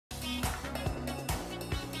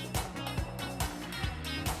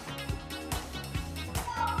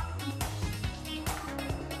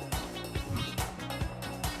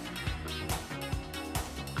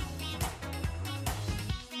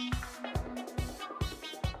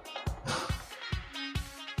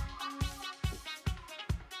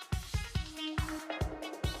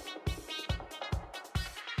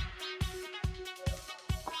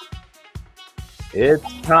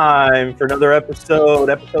It's time for another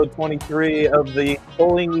episode 23 of the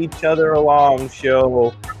Pulling Each Other Along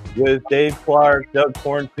show with Dave Clark, Doug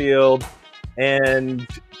Cornfield, and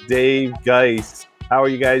Dave Geis. How are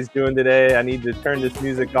you guys doing today? I need to turn this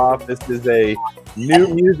music off. This is a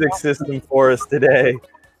new music system for us today.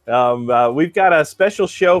 We've got a special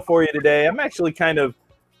show for you today. I'm actually kind of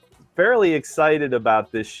fairly excited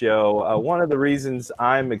about this show. One of the reasons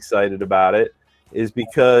I'm excited about it is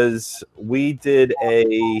because we did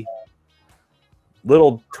a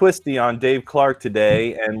little twisty on Dave Clark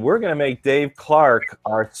today, and we're going to make Dave Clark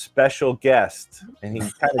our special guest, and he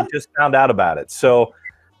kind of just found out about it. So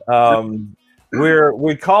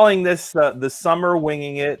we're calling this the Summer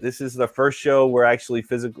Winging It. This is the first show we're actually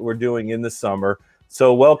we're doing in the summer.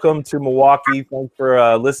 So welcome to Milwaukee. Thanks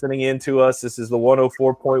for listening in to us. This is the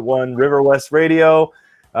 104.1 River West Radio.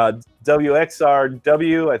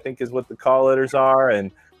 WXRW, I think is what the call letters are.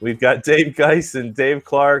 And we've got Dave Geis and Dave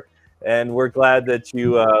Clark, and we're glad that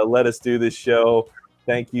you let us do this show.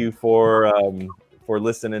 Thank you for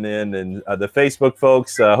listening in. And the Facebook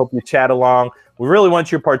folks, hope you chat along. We really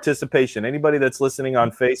want your participation. Anybody that's listening on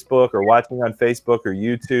Facebook or watching on Facebook or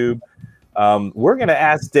YouTube, we're going to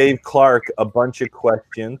ask Dave Clark a bunch of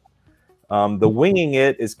questions. The winging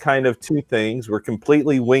it is kind of two things. We're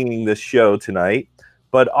completely winging this show tonight.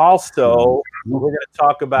 But also, we're going to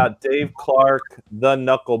talk about Dave Clark, the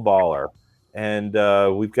Knuckleballer. And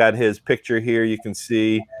we've got his picture here. You can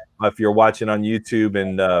see if you're watching on YouTube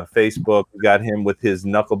and Facebook, we got him with his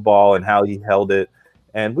knuckleball and how he held it.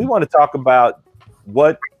 And we want to talk about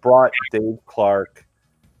what brought Dave Clark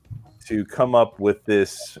to come up with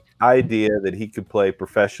this idea that he could play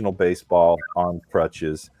professional baseball on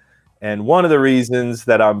crutches. And one of the reasons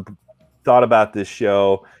that I'm thought about this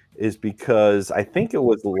show is because I think it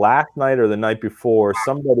was last night or the night before,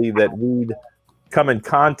 somebody that we'd come in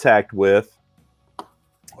contact with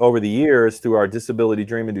over the years through our Disability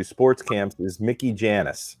Dream and Do sports camps is Mickey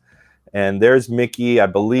Janis. And there's Mickey, I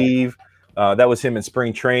believe. That was him in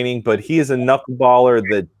spring training, but he is a knuckleballer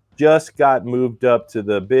that just got moved up to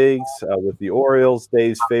the bigs with the Orioles,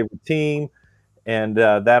 Dave's favorite team. And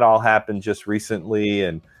that all happened just recently.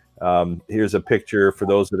 And here's a picture for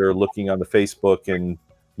those that are looking on the Facebook and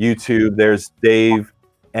YouTube. There's Dave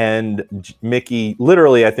and Mickey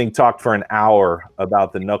literally, I think, talked for an hour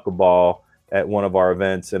about the knuckleball at one of our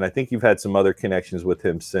events. And I think you've had some other connections with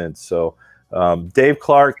him since. So Dave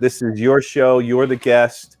Clark, this is your show. You're the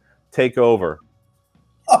guest. Take over.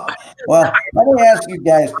 Well, let me ask you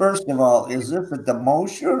guys, first of all, is this a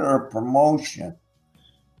demotion or a promotion?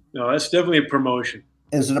 No, that's definitely a promotion.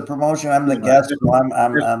 Is it a promotion? I'm the guest. So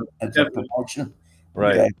it's a promotion.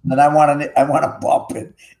 Right. Okay. And I want to bump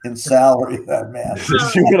it in salary, then, man.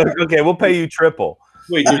 Okay, we'll pay you triple.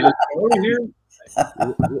 Wait, did you over here?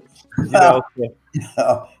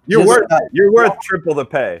 You're worth triple the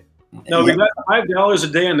pay. No, we got $5 a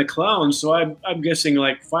day on the clown, so I'm guessing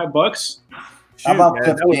like $5. How about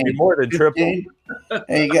man, that would be more than 15? Triple.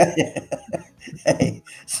 Hey, hey,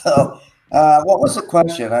 so what was the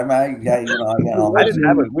question? We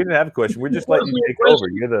didn't have a question. We're just letting you take over.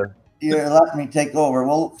 You're letting me take over.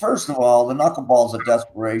 Well, first of all, the knuckleball's a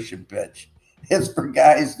desperation pitch. It's for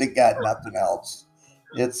guys that got nothing else.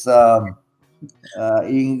 It's you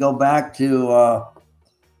can go back to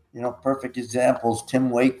perfect examples. Tim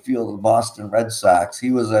Wakefield of the Boston Red Sox. He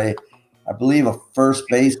was I believe a first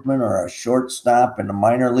baseman or a shortstop in the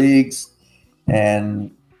minor leagues, and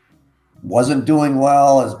wasn't doing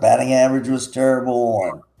well. His batting average was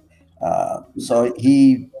terrible, and so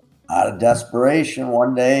he, out of desperation,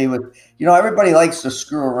 one day everybody likes to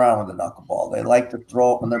screw around with the knuckleball. They like to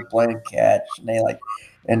throw it when they're playing catch,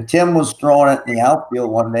 and Tim was throwing it in the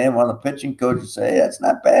outfield one day, and one of the pitching coaches said, "Hey, that's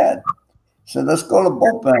not bad." He said, "Let's go to the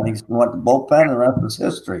bullpen." He went to the bullpen, and the rest is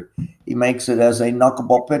history. He makes it as a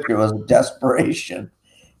knuckleball pitcher. It was a desperation.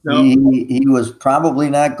 No. He was probably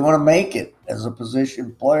not going to make it as a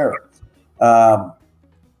position player.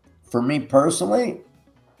 For me personally,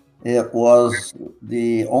 it was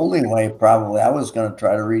the only way probably I was going to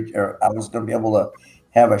try to reach, or I was going to be able to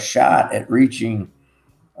have a shot at reaching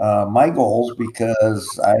my goals,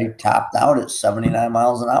 because I topped out at 79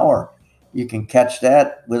 miles an hour. You can catch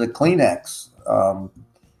that with a Kleenex,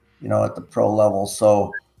 at the pro level.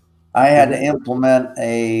 So I had to implement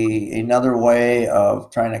another way of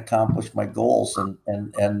trying to accomplish my goals, and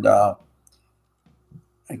I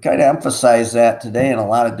kind of emphasize that today in a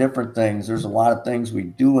lot of different things. There's a lot of things we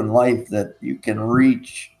do in life that you can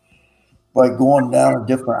reach by going down a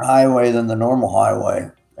different highway than the normal highway,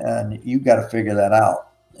 and you got to figure that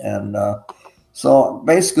out. And so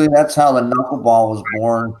basically that's how the knuckleball was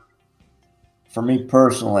born for me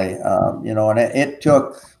personally, you know, and it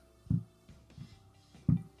took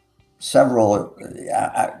several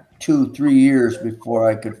 2-3 years before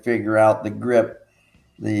I could figure out the grip,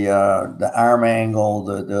 the arm angle,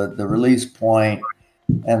 the release point,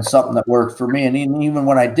 and something that worked for me. And even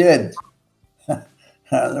when I did,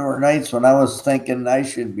 there were nights when I was thinking I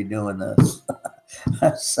should be doing this.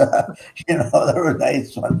 So, you know, there were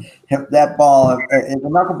nights when if that ball, if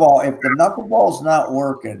the knuckleball's not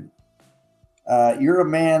working, you're a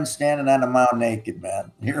man standing on a mountain naked,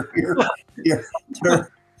 man. That's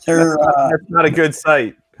not a good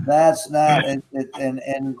sight. That's not, and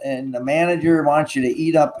the manager wants you to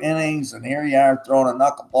eat up innings, and here you are throwing a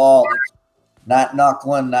knuckleball that's not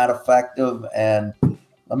knuckling, not effective, and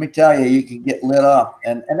let me tell you, you can get lit up,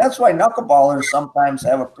 and that's why knuckleballers sometimes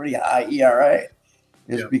have a pretty high ERA,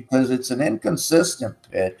 is because it's an inconsistent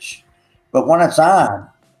pitch, but when it's on,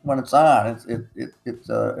 it's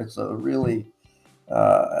a really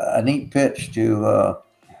a neat pitch to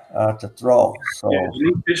throw. So yeah, it's a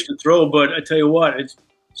neat pitch to throw, but I tell you what, it's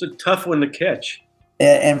a tough one to catch.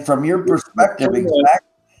 And from your perspective,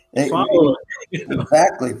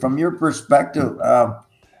 exactly from your perspective,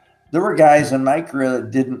 there were guys in my career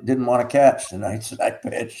that didn't want to catch the nights that I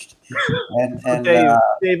pitched. And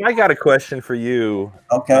Dave, I got a question for you.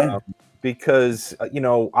 Okay. Because you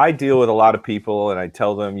know, I deal with a lot of people, and I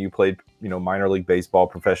tell them you played, you know, minor league baseball,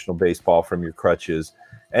 professional baseball from your crutches,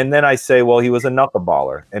 and then I say, well, he was a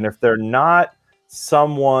knuckleballer. And if they're not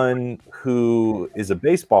someone who is a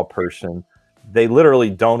baseball person, they literally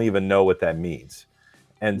don't even know what that means.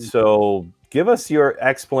 And so, give us your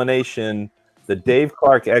explanation. The Dave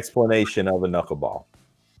Clark explanation of a knuckleball.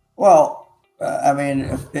 Well, I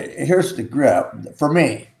mean, here's the grip for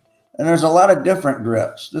me, and there's a lot of different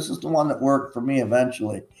grips. This is the one that worked for me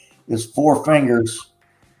eventually. Is 4 fingers,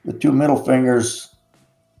 the 2 middle fingers,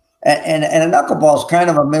 and a knuckleball is kind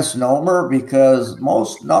of a misnomer because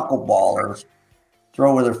most knuckleballers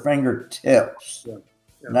throw with their fingertips,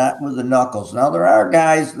 not with the knuckles. Now there are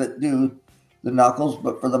guys that do the knuckles,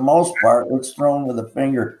 but for the most part, it's thrown with the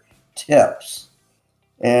fingertips.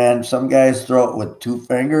 And some guys throw it with 2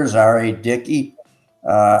 fingers. R.A. Dickey,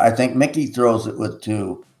 I think Mickey throws it with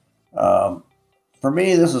 2. For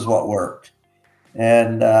me, this is what worked.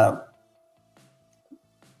 And the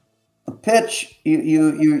pitch,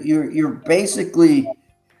 you're basically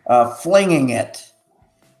flinging it.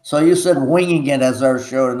 So you said winging it as our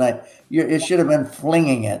show tonight. It should have been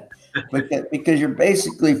flinging it, because you're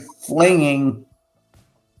basically flinging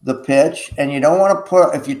the pitch, and you don't want to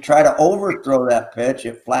put, if you try to overthrow that pitch,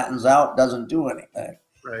 it flattens out, doesn't do anything.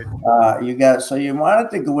 Right. So you want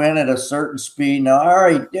it to go in at a certain speed. Now,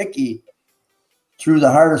 R.A. Dickey threw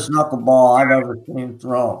the hardest knuckleball I've ever seen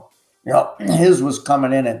thrown. You know, his was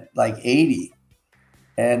coming in at like 80,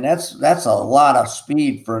 and that's a lot of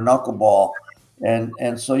speed for a knuckleball.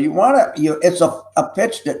 And so you want to, it's a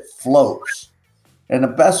pitch that floats, and the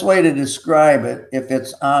best way to describe it, if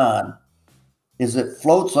it's on, is it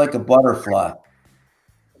floats like a butterfly.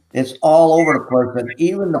 It's all over the place. And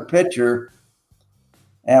even the pitcher,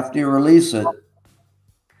 after you release it,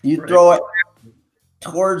 you throw it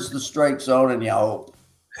towards the strike zone and you hope.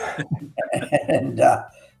 and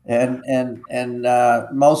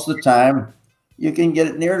most of the time you can get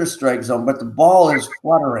it near the strike zone, but the ball is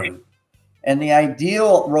fluttering. And the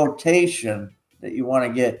ideal rotation that you want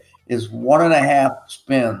to get is 1.5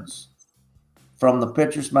 spins from the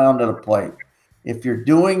pitcher's mound to the plate. If you're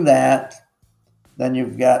doing that, then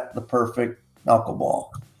you've got the perfect knuckleball.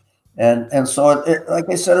 And so, like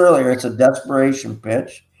I said earlier, it's a desperation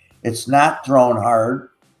pitch. It's not thrown hard.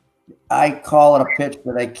 I call it a pitch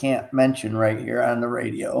that I can't mention right here on the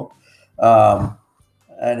radio.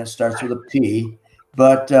 And it starts with a P.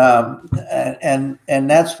 But and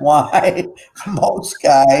that's why most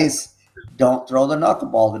guys don't throw the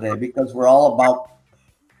knuckleball today, because we're all about,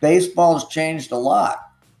 baseball has changed a lot.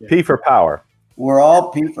 P for power. We're all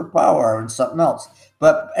P for power and something else.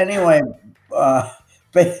 But anyway,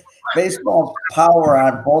 baseball's power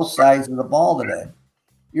on both sides of the ball today.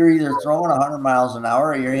 You're either throwing 100 miles an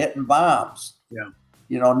hour or you're hitting bombs. Yeah.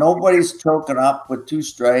 You know, nobody's choking up with 2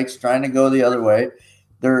 strikes, trying to go the other way.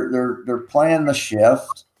 They're playing the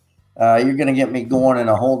shift. You're going to get me going in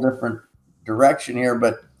a whole different direction here,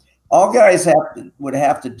 but all guys would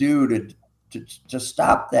have to do to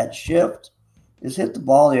stop that shift is hit the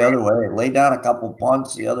ball the other way, lay down a couple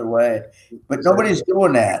punts the other way. But nobody's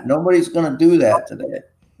doing that. Nobody's going to do that today.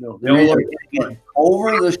 No, they're either getting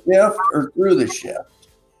over the shift or through the shift.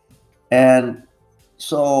 And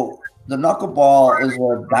so the knuckleball is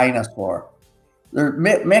a dinosaur.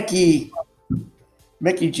 Mickey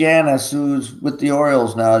Mickey Janis, who's with the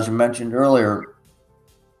Orioles now, as you mentioned earlier.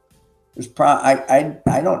 There's I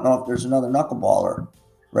don't know if there's another knuckleballer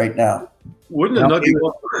right now. Wouldn't the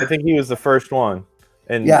knuckleballer? I think he was the first one.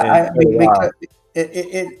 And yeah, because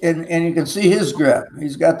and you can see his grip.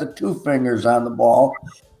 He's got the 2 fingers on the ball.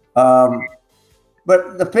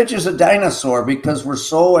 But the pitch is a dinosaur because we're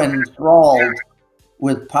so enthralled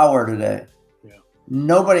with power today. Yeah.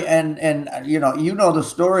 Nobody and you know the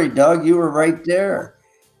story, Doug. You were right there.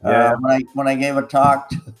 Yeah. When I gave a talk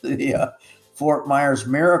to the Fort Myers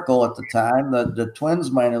Miracle at the time, the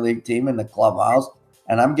Twins minor league team in the clubhouse,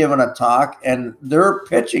 and I'm giving a talk, and their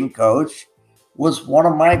pitching coach was one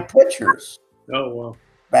of my pitchers. Oh, wow.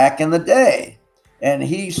 Back in the day, and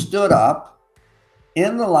he stood up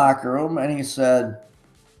in the locker room and he said,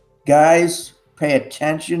 "Guys, pay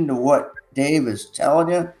attention to what Dave is telling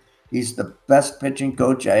you. He's the best pitching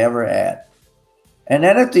coach I ever had." And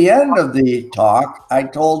then at the end of the talk, I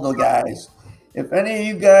told the guys, if any of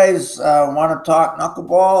you guys want to talk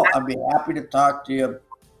knuckleball, I'd be happy to talk to you,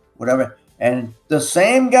 whatever. And the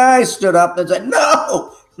same guy stood up and said,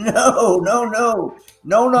 no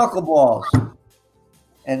knuckleballs.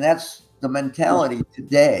 And that's the mentality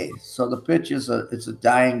today. So the pitch is it's a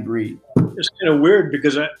dying breed. It's kind of weird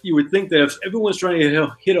because you would think that if everyone's trying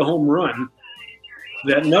to hit a home run,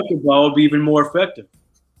 that knuckleball would be even more effective.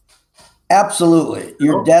 Absolutely,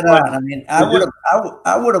 you're dead on. I mean, I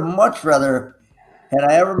would have much rather, had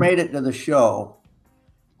I ever made it to the show,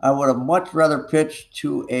 I would have much rather pitched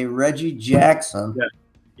to a Reggie Jackson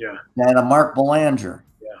than a Mark Belanger.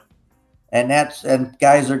 Yeah, and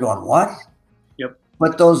guys are going, what? Yep.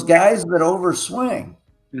 But those guys that overswing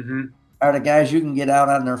mm-hmm. are the guys you can get out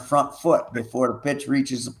on their front foot before the pitch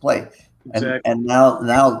reaches the plate. Exactly. And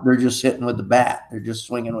now they're just hitting with the bat. They're just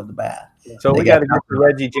swinging with the bat. So we got to get to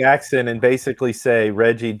Reggie Jackson and basically say,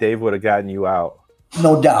 Reggie, Dave would have gotten you out.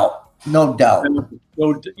 No doubt.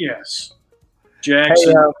 Yes.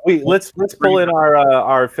 Jackson. Hey, let's pull in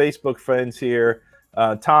our Facebook friends here.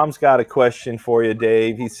 Tom's got a question for you,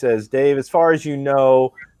 Dave. He says, Dave, as far as you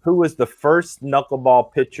know, who was the first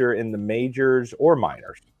knuckleball pitcher in the majors or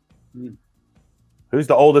minors? Who's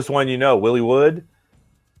the oldest one you know? Willie Wood?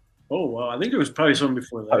 Oh, well, I think there was probably someone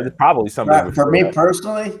before that. Probably somebody before For me that.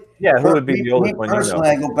 personally? Yeah, who would be the oldest one you know? Personally,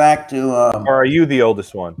 I go back to... or are you the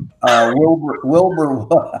oldest one? Wilbur.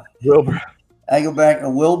 Wilbur. I go back to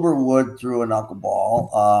Wilbur Wood threw a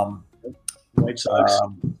knuckleball. White Sox.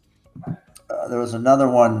 There was another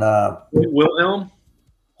one. Wilhelm?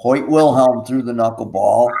 Hoyt Wilhelm threw the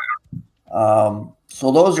knuckleball.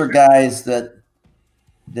 So those are guys that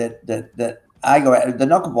I go at. The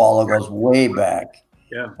knuckleball goes way back.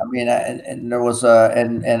 Yeah. I mean, and there was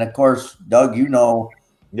and of course, Doug, you know.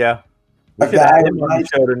 Yeah. A guy on the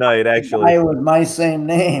show tonight, actually. A guy with my same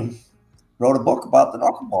name wrote a book about the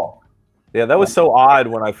knuckleball. Yeah, that was so odd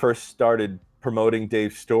when I first started promoting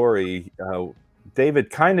Dave's story. David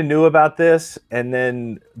kind of knew about this, and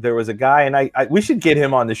then there was a guy, and we should get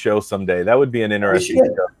him on the show someday. That would be an interesting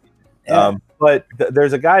show. Yeah. But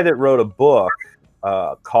there's a guy that wrote a book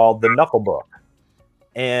called The Knuckle Book.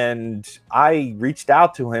 And I reached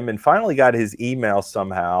out to him and finally got his email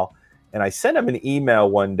somehow. And I sent him an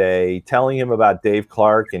email one day telling him about Dave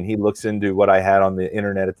Clark, and he looks into what I had on the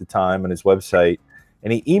internet at the time on his website.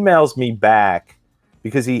 And he emails me back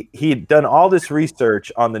because he had done all this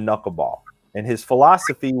research on the knuckleball. And his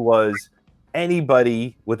philosophy was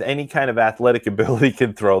anybody with any kind of athletic ability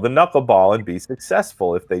can throw the knuckleball and be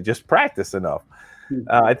successful if they just practice enough.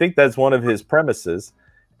 I think that's one of his premises.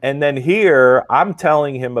 And then here, I'm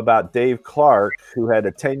telling him about Dave Clark, who had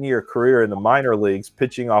a 10-year career in the minor leagues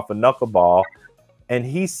pitching off a knuckleball. And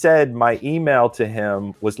he said my email to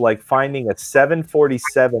him was like finding a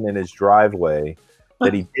 747 in his driveway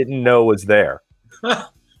that he didn't know was there.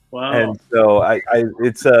 Wow. And so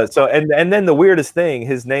and then the weirdest thing,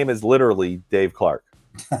 his name is literally Dave Clark.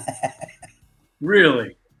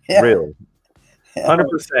 Really? Yeah. Really.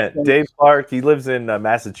 100%. Dave Clark, he lives in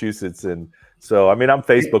Massachusetts, and so I mean I'm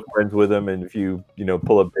Facebook friends with him, and if you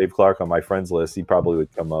pull up Dave Clark on my friends list, he probably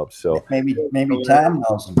would come up. So maybe Tom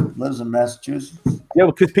knows him. Lives in Massachusetts. Yeah,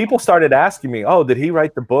 because people started asking me, "Oh, did he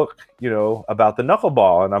write the book, about the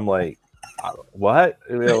knuckleball?" And I'm like, "What?"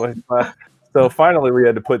 So finally, we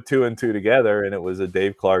had to put 2 and 2 together, and it was a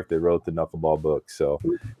Dave Clark that wrote the knuckleball book. So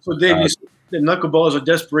Dave, you said the knuckleball is a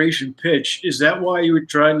desperation pitch. Is that why you were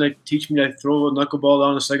trying to teach me to throw a knuckleball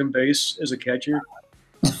down to second base as a catcher?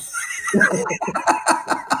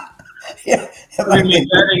 Yeah, I mean,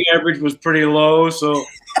 batting average was pretty low, so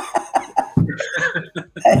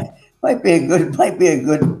might be a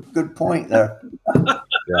good point there.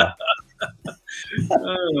 yeah.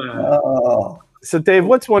 Oh. So, Dave,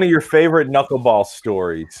 what's one of your favorite knuckleball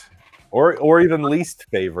stories, or even least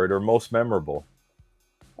favorite or most memorable?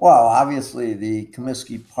 Well, obviously the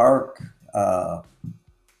Comiskey Park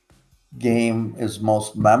game is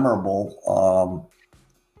most memorable.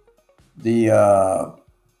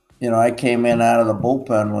 I came in out of the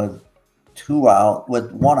bullpen with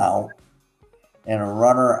 1 out,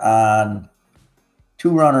 and two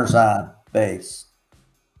runners on base,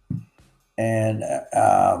 and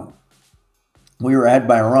we were ahead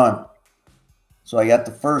by a run. So I got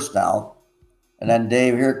the first out, and then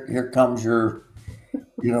Dave, here comes your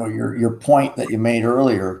point that you made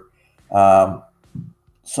earlier. So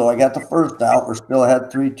I got the first out. We're still ahead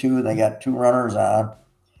 3-2. They got two runners on,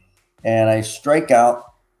 and I strike out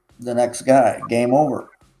the next guy. Game over.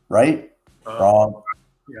 Right? Wrong.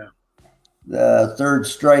 Yeah. The third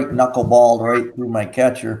strike knuckleballed right through my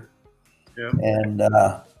catcher. Yeah. And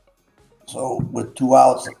so with 2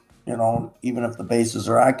 outs, even if the bases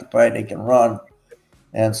are occupied, they can run.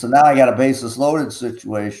 And so now I got a bases loaded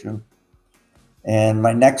situation. And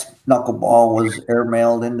my next knuckleball was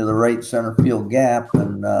airmailed into the right center field gap.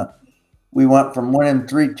 And we went from winning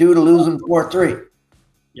 3-2 to losing 4-3.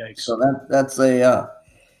 Yikes. So that's a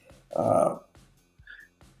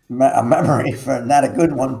memory, not a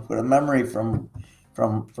good one, but a memory from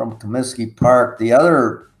Comiskey Park. The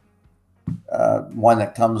other one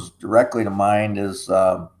that comes directly to mind is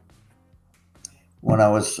when I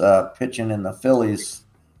was pitching in the Phillies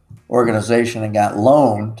organization and got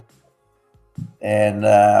loaned. And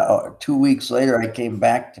 2 weeks later, I came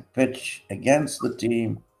back to pitch against the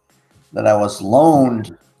team that I was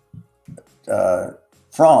loaned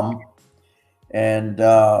from. And,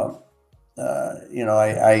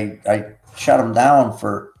 I shut them down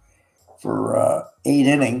for 8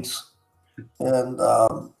 innings. And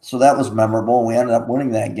so that was memorable. We ended up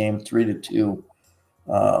winning that game 3-2.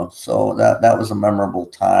 So that was a memorable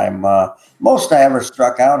time. Most I ever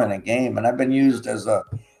struck out in a game, and I've been used as a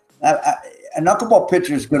knuckleball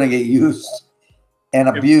pitcher is going to get used and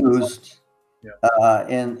abused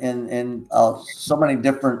in so many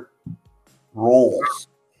different roles.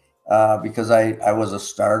 Because I was a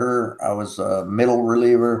starter, I was a middle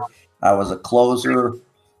reliever, I was a closer.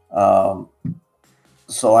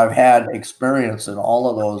 So I've had experience in all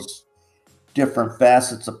of those different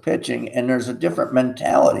facets of pitching, and there's a different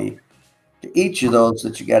mentality to each of those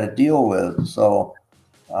that you got to deal with. So,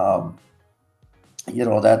 and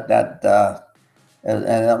the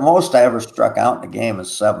most I ever struck out in a game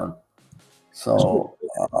is 7. So,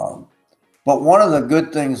 but one of the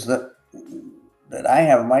good things that I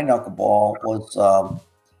have in my knuckleball was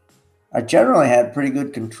I generally had pretty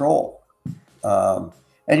good control.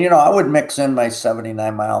 And I would mix in my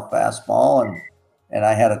 79-mile fastball, and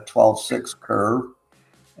I had a 12-6 curve.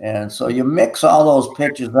 And so you mix all those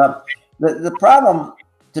pitches up. The problem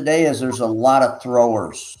today is there's a lot of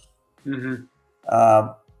throwers. Mm-hmm.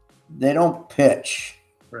 They don't pitch.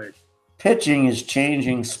 Right. Pitching is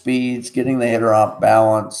changing speeds, getting the hitter off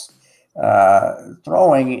balance.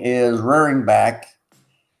 Throwing is rearing back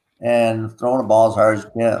and throwing the ball as hard as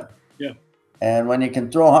you can. Yeah. And when you can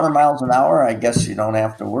throw 100 miles an hour, I guess you don't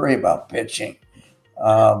have to worry about pitching.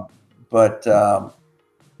 But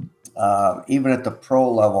even at the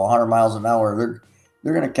pro level, 100 miles an hour,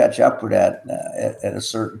 they're going to catch up with that at a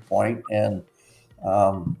certain point. And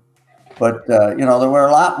there were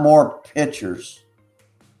a lot more pitchers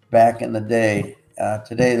back in the day.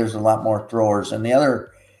 Today, there's a lot more throwers. And the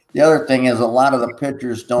other thing is a lot of the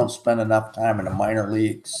pitchers don't spend enough time in the minor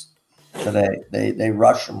leagues today. They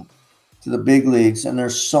rush them to the big leagues, and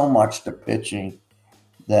there's so much to pitching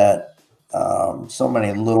that so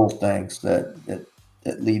many little things that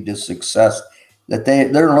lead to success that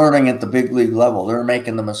they're learning at the big league level. They're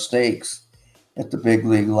making the mistakes at the big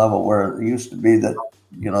league level, where it used to be that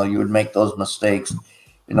you would make those mistakes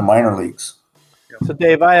in the minor leagues. So,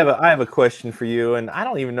 Dave, I have a question for you, and I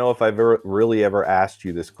don't even know if I've really ever asked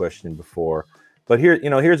you this question before. But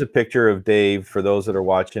here's a picture of Dave for those that are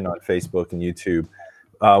watching on Facebook and YouTube,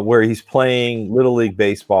 where he's playing Little League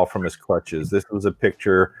baseball from his crutches. This was a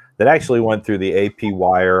picture that actually went through the AP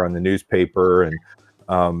wire on the newspaper, and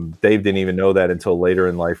Dave didn't even know that until later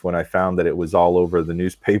in life when I found that it was all over the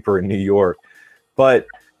newspaper in New York. But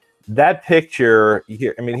that picture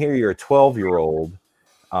here, here you're a 12-year-old.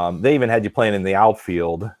 They even had you playing in the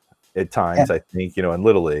outfield at times, I think, in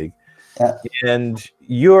Little League. Yeah. And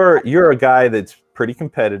you're a guy that's pretty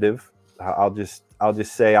competitive. I'll just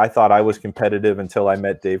say I thought I was competitive until I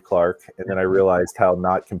met Dave Clark, and then I realized how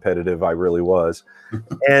not competitive I really was.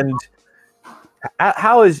 And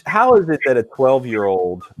how is it that a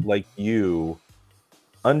 12-year-old like you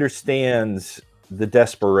understands the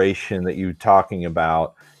desperation that you're talking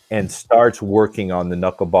about and starts working on the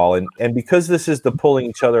knuckleball? And because this is the Pulling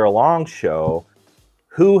Each Other Along show,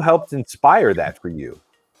 who helped inspire that for you?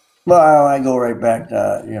 Well, I go right back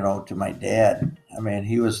to, to my dad. I mean,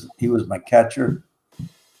 he was my catcher.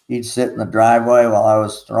 He'd sit in the driveway while I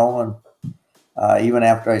was throwing. Even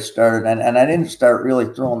after I started, and I didn't start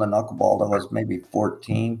really throwing the knuckleball till I was maybe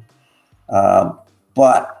 14.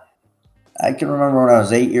 But I can remember when I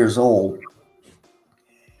was 8 years old,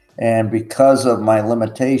 and because of my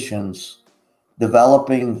limitations,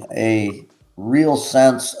 developing a real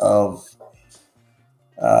sense of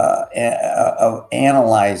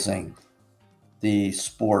analyzing the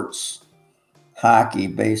sports, hockey,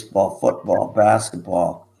 baseball, football,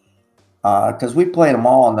 basketball, because we played them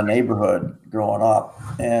all in the neighborhood growing up.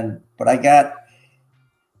 But I got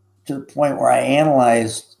to the point where I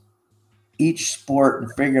analyzed each sport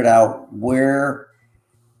and figured out where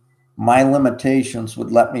my limitations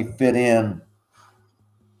would let me fit in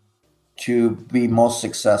to be most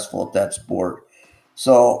successful at that sport.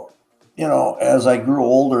 So, as I grew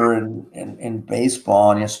older in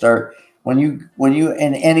baseball, and you start when you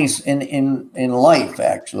in any in life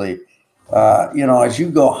actually, as you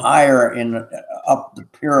go higher up the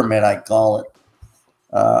pyramid, I call it.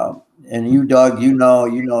 And you, Doug,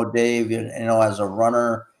 Dave, as a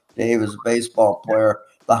runner, Dave as a baseball player,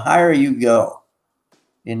 the higher you go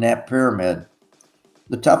in that pyramid,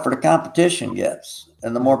 the tougher the competition gets,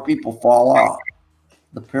 and the more people fall off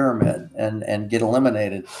the pyramid and get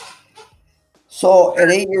eliminated. So at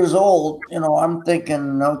 8 years old, I'm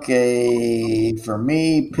thinking, okay, for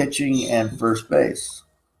me, pitching and first base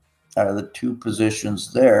are the two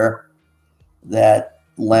positions there that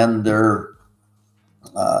lend their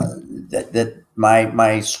that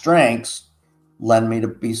my strengths lend me to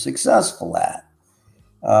be successful at.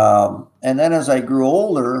 And then as I grew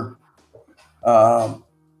older,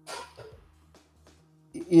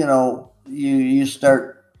 you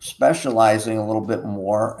start specializing a little bit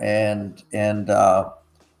more, and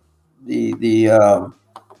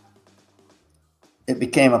it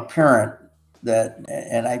became apparent that,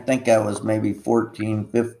 and I think I was maybe 14,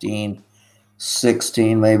 15,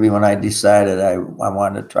 16, maybe, when I decided I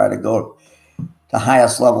wanted to try to go the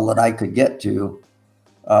highest level that I could get to.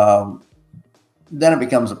 Then it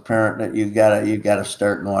becomes apparent that you gotta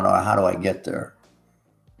start knowing, how do I get there?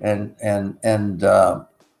 I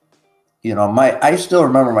still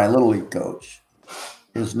remember my little league coach,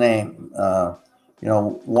 his name.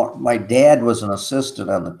 My dad was an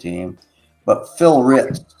assistant on the team, but Phil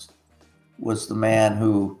Ritz was the man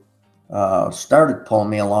who started pulling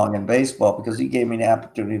me along in baseball, because he gave me the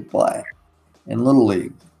opportunity to play in little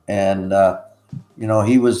league. And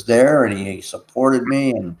he was there, and he supported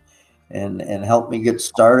me and helped me get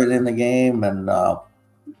started in the game. And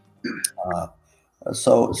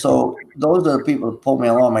so those are the people that pulled me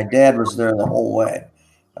along. My dad was there the whole way.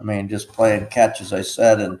 I mean, just playing catch, as I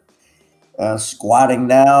said, and squatting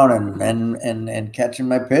down and catching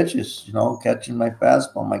my pitches, catching my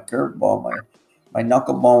fastball, my curveball, my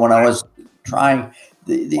knuckleball when I was trying.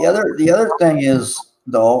 The other thing is,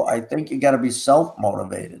 though, I think you got to be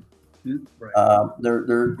self-motivated. Right.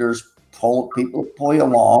 There's people pull you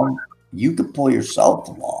along. You can pull yourself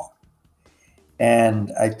along.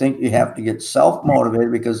 And I think you have to get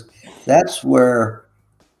self-motivated, because that's where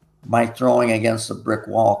my throwing against the brick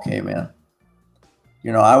wall came in.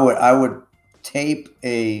 I would tape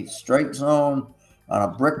a strike zone on a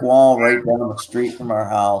brick wall right down the street from our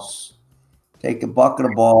house, take a bucket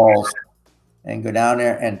of balls, and go down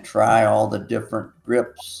there and try all the different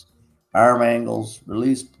grips, arm angles,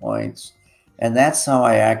 release points. And that's how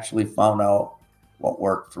I actually found out what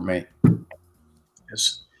worked for me.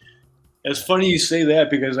 It's funny you say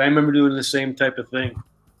that, because I remember doing the same type of thing.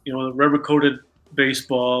 The rubber-coated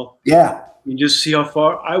baseball. Yeah. You just see how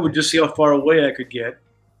far. I would just see how far away I could get,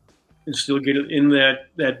 and still get it in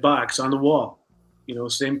that box on the wall.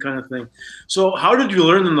 Same kind of thing. So how did you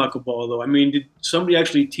learn the knuckleball, though? I mean, did somebody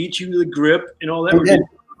actually teach you the grip and all that? Or did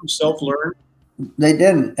you self-learn? They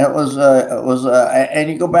didn't. It was and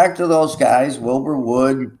you go back to those guys, Wilbur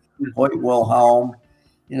Wood, Hoyt Wilhelm.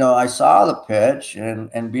 I saw the pitch,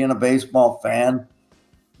 and being a baseball fan,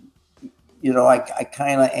 I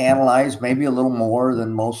kind of analyzed maybe a little more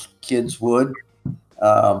than most kids would.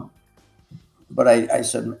 But I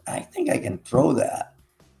said, I think I can throw that.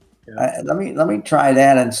 Yeah. Let me try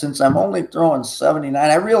that. And since I'm only throwing 79,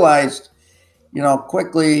 I realized,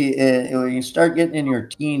 quickly, when you start getting in your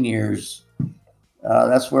teen years,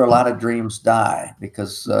 that's where a lot of dreams die,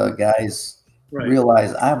 because guys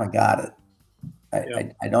realize, I haven't got it.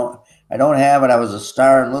 I don't have it. I was a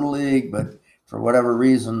star in little league, but for whatever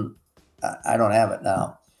reason, I don't have it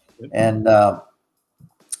now. And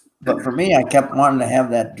but for me, I kept wanting to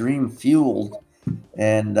have that dream fueled,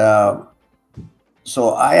 and so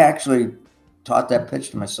I actually taught that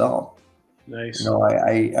pitch to myself. Nice. You know,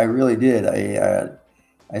 I really did.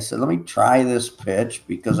 I said, let me try this pitch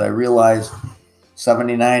because I realized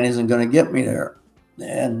 79 isn't going to get me there,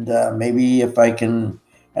 and maybe if I can.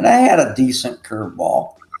 And I had a decent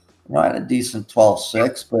curveball. You know, I had a decent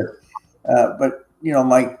 12.6, but you know,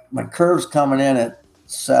 my curve's coming in at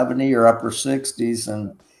 70 or upper 60s,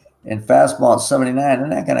 and fastball at 79. They're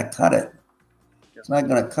not going to cut it. It's not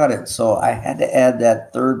going to cut it. So I had to add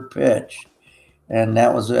that third pitch, and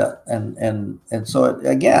that was it. And so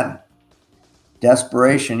again,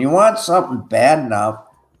 desperation. You want something bad enough,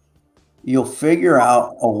 you'll figure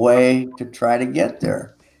out a way to try to get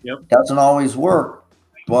there. Yep. Doesn't always work,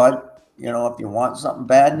 but you know, if you want something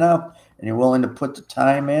bad enough and you're willing to put the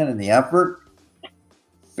time in and the effort,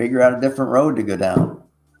 figure out a different road to go down.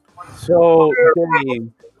 So,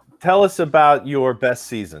 Dave, tell us about your best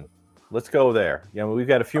season. Let's go there. You know, we've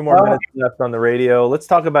got a few more minutes left on the radio. Let's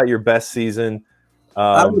talk about your best season.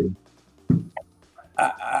 I would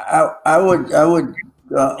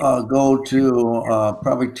go to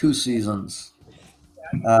probably 2 seasons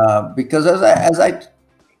because as I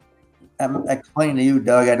explained to you,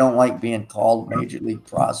 Doug, I don't like being called major league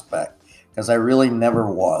prospect because I really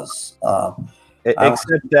never was.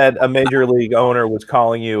 Except that a major league owner was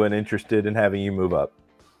calling you and interested in having you move up.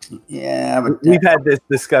 Yeah, but we've had this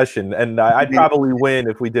discussion, and I'd probably win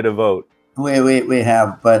if we did a vote. We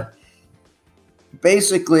have, but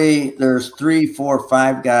basically there's 3, 4,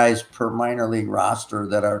 5 guys per minor league roster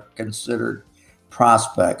that are considered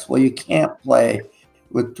prospects. Well, you can't play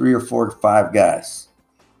with 3 or 4 to 5 guys.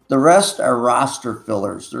 The rest are roster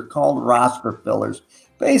fillers. They're called roster fillers.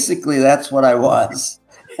 Basically, that's what I was.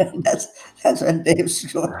 that's what Dave's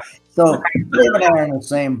doing. So Dave and I are in the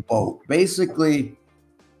same boat. Basically,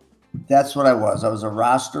 that's what I was. I was a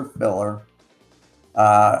roster filler.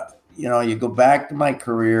 You know, you go back to my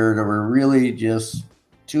career, there were really just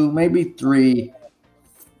 2, maybe 3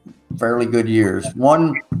 fairly good years.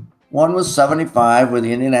 One was 75 with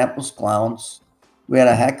the Indianapolis Clowns. We had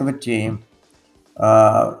a heck of a team.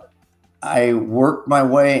 I worked my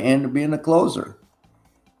way into being a closer.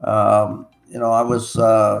 You know, I was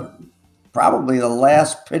probably the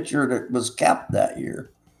last pitcher that was kept that year.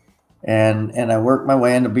 And I worked my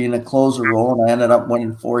way into being a closer role, and I ended up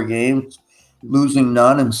winning 4 games, losing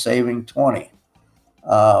none, and saving 20.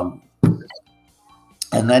 And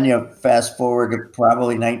then you fast forward to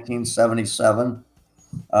probably 1977,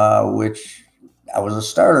 which I was a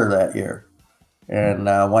starter that year, and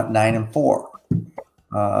went 9-4.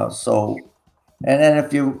 So, and then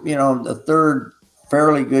if you know, the third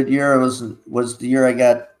fairly good year was the year I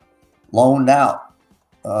got loaned out.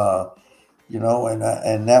 You know, and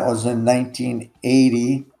that was in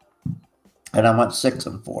 1980, and I went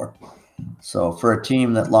 6-4. So for a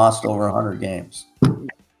team that lost over 100 games.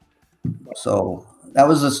 So that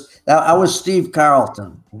was I was Steve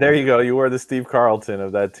Carlton. There you go. You were the Steve Carlton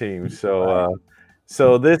of that team. So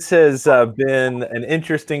so this has been an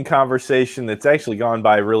interesting conversation that's actually gone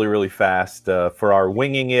by really, really fast for our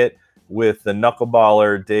Winging It with the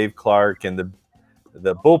Knuckleballer, Dave Clark, and the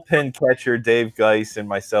bullpen catcher, Dave Geis, and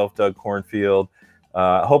myself, Doug Cornfield.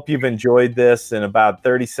 Hope you've enjoyed this. In about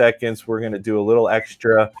 30 seconds, we're going to do a little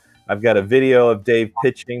extra. I've got a video of Dave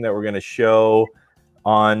pitching that we're going to show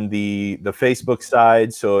on the Facebook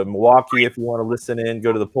side. So in Milwaukee, if you want to listen in,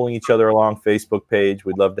 go to the Pulling Each Other Along Facebook page.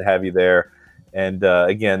 We'd love to have you there. And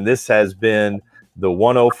again, this has been the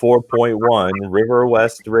 104.1 River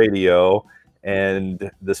West Radio. And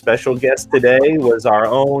the special guest today was our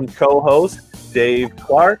own co-host, Dave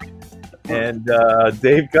Clark, and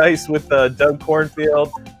Dave Geis with Doug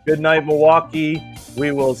Cornfield. Good night, Milwaukee.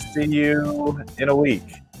 We will see you in a week,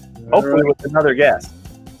 hopefully with another guest.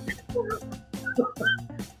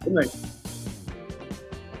 Good night.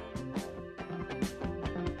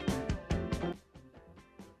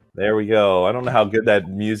 There we go. I don't know how good that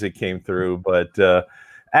music came through, but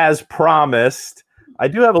as promised, I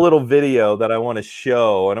do have a little video that I want to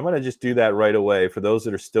show, and I'm going to just do that right away for those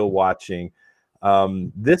that are still watching.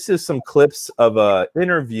 This is some clips of an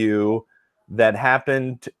interview that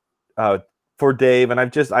happened for Dave, and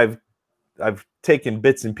I've taken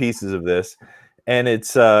bits and pieces of this, and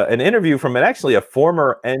it's an interview from actually a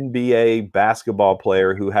former NBA basketball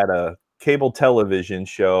player who had a cable television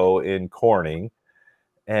show in Corning,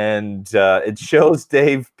 and it shows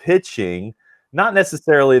Dave pitching. Not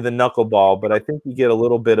necessarily the knuckleball, but I think you get a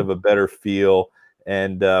little bit of a better feel,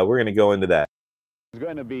 and we're going to go into that. Is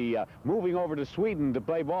going to be moving over to Sweden to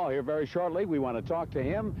play ball here very shortly. We want to talk to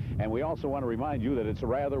him, and we also want to remind you that it's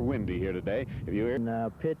rather windy here today. If you hear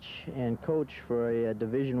pitch and coach for a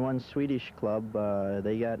Division I Swedish club,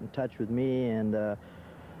 they got in touch with me, and it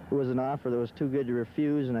was an offer that was too good to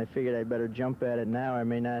refuse, and I figured I'd better jump at it now. I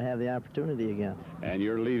may not have the opportunity again. And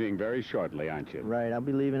you're leaving very shortly, aren't you? Right, I'll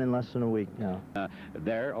be leaving in less than a week now.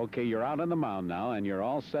 Okay, you're out on the mound now, and you're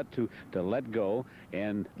all set to let go,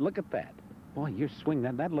 and look at that. Boy, your swing,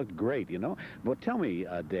 that looked great, you know. Well, tell me,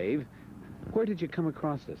 Dave, where did you come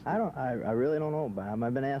across this? I really don't know, Bob.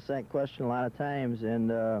 I've been asked that question a lot of times,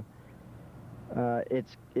 and it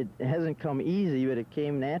hasn't come easy, but it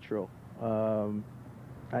came natural.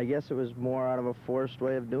 I guess it was more out of a forced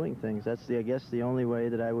way of doing things. That's I guess the only way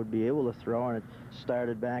that I would be able to throw, and it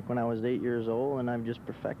started back when I was 8 years old, and I've just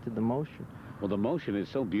perfected the motion. Well, the motion is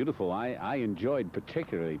so beautiful. I enjoyed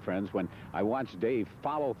particularly, friends, when I watched Dave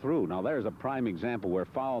follow through. Now, there's a prime example where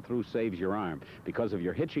follow through saves your arm because of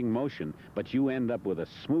your hitching motion, but you end up with a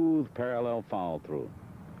smooth parallel follow through.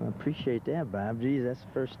 I appreciate that, Bob. Geez, that's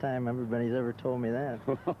the first time everybody's ever told me that.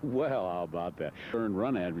 Well, how about that? Earned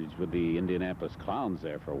run average with the Indianapolis Clowns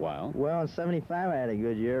there for a while. Well, in '75, I had a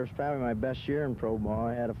good year. It was probably my best year in pro ball.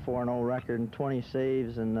 I had a 4-0 record and 20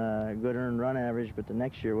 saves and a good earned run average, but the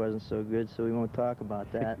next year wasn't so good, so we won't talk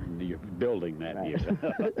about that. You're building that right.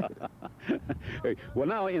 Year. Well,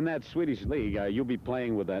 now in that Swedish league, you'll be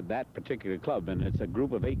playing with that particular club, and it's a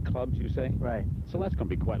group of 8 clubs, you say? Right. So that's going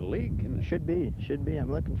to be quite a league, isn't it? Should be.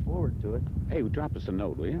 I'm looking forward to it. Hey, drop us a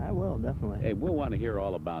note, will you? I will, definitely. Hey, we'll want to hear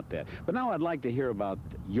all about that. But now I'd like to hear about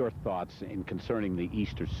your thoughts in concerning the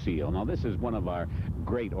Easter Seal. Now, this is one of our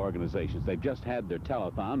great organizations. They've just had their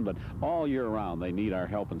telethon, but all year round they need our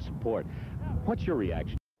help and support. What's your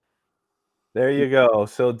reaction? There you go.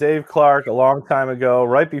 So Dave Clark, a long time ago,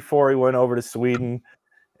 right before he went over to Sweden,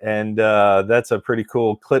 and that's a pretty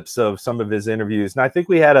cool clips of some of his interviews. And I think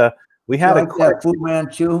we had a that Fu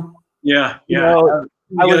Manchu. Yeah, yeah. You know,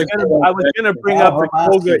 I was gonna bring up the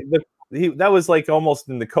Colgate. That was like almost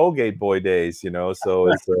in the Colgate boy days, you know. So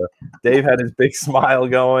it's Dave had his big smile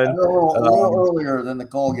going. A little earlier than the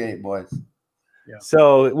Colgate boys. Yeah.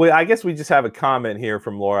 So I guess we just have a comment here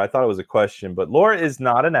from Laura. I thought it was a question, but Laura is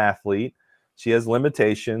not an athlete. She has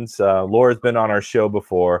limitations. Laura's been on our show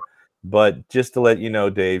before, but just to let you know,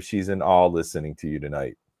 Dave, she's in awe listening to you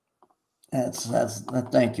tonight.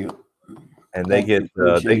 Thank you. And they get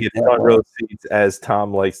front row seats, as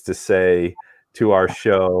Tom likes to say, to our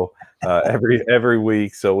show every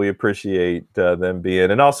week. So we appreciate them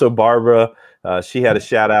being. And also Barbara, she had a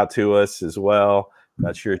shout out to us as well.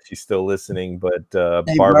 Not sure if she's still listening, but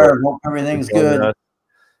hey, Barbara, hope everything's good.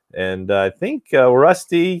 And I think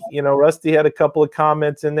Rusty, Rusty had a couple of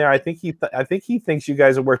comments in there. I think he thinks you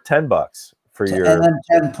guys are worth $10 for your. And then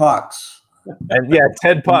 10 pucks. And yeah,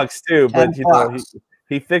 10 pucks too. But you know. Pucks.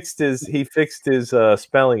 He fixed his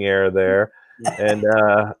spelling error there, and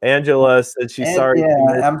Angela said she's sorry.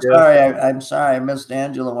 Yeah, I'm sorry. I missed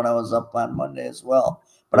Angela when I was up on Monday as well.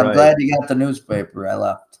 But I'm glad you got the newspaper. I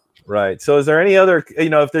left. Right. So, is there any other?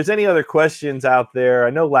 If there's any other questions out there, I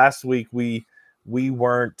know last week we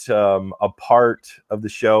weren't a part of the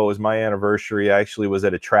show. It was my anniversary. I actually was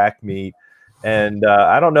at a track meet, and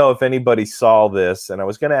I don't know if anybody saw this. And I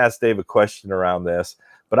was going to ask Dave a question around this.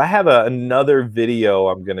 But I have another video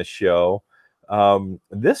I'm going to show.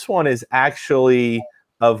 This one is actually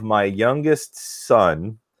of my youngest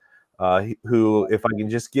son, who, if I can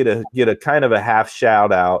just get a kind of a half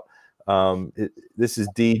shout out, this is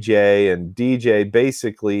DJ, and DJ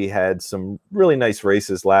basically had some really nice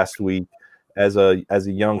races last week as a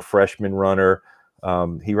young freshman runner.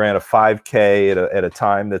 He ran a 5K at a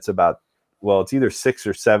time that's about, well, it's either 6th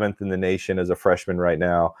or 7th in the nation as a freshman right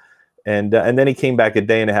now. And then he came back a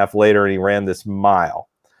day and a half later and he ran this mile.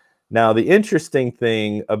 Now, the interesting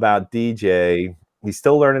thing about DJ, he's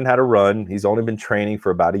still learning how to run. He's only been training for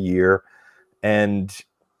about a year. And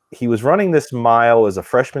he was running this mile as a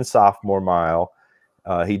freshman sophomore mile.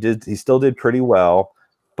 He still did pretty well.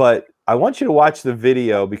 But I want you to watch the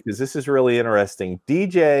video because this is really interesting.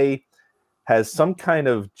 DJ has some kind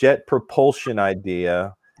of jet propulsion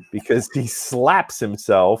idea because he slaps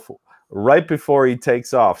himself right before he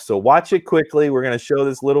takes off. So watch it quickly. We're going to show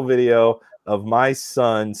this little video of my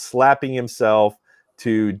son slapping himself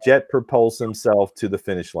to jet propulse himself to the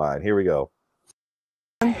finish line. Here we go.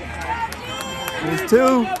 There's 2.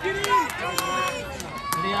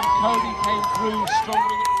 Cody came through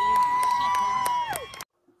strongly.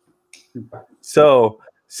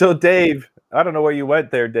 So Dave, I don't know where you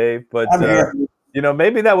went there, Dave, but You know,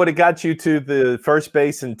 maybe that would have got you to the first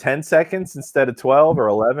base in 10 seconds instead of 12 or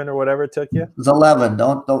 11 or whatever it took you. It's 11.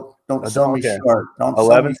 Don't sell me okay. short. Don't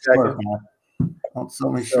 11 sell me short, seconds. man. Don't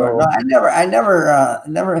sell me short. No, I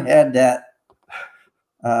never had that.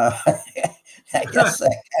 I guess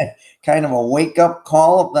that kind of a wake up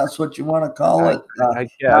call, if that's what you want to call it. I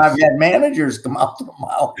guess. I've had managers come out to the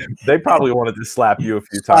mouth. They probably wanted to slap you a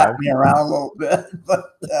few slap times. me around a little bit,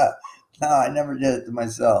 but no, I never did it to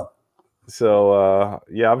myself. So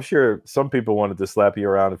yeah, I'm sure some people wanted to slap you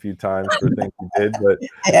around a few times for things you did, but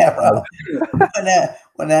yeah, well,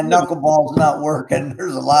 when that knuckleball's not working,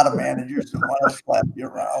 there's a lot of managers that want to slap you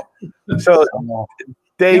around. So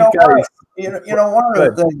Dave,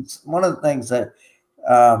 one of the things that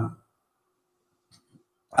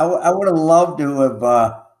I would have loved to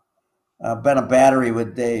have been a battery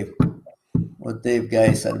with Dave. With Dave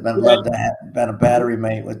Geis, I'd have loved to have been a battery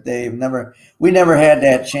mate with Dave. We never had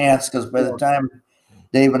that chance because by the time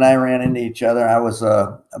Dave and I ran into each other, I was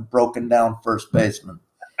a broken down first baseman.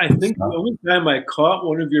 I think the only time I caught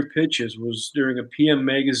one of your pitches was during a PM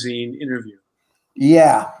magazine interview.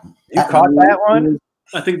 Yeah, you caught that one.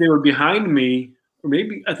 I think they were behind me, or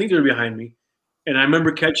maybe I think they were behind me, and I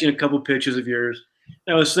remember catching a couple pitches of yours.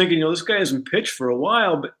 And I was thinking, this guy hasn't pitched for a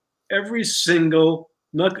while, but every single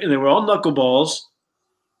and they were all knuckleballs.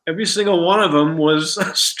 Every single one of them was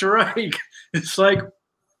a strike. It's like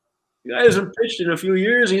the guy hasn't pitched in a few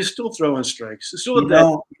years, and he's still throwing strikes. It's still just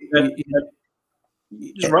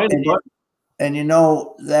right in the button. And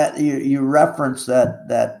that you referenced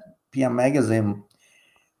that PM magazine.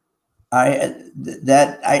 I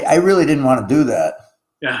really didn't want to do that.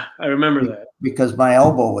 Yeah, I remember that because my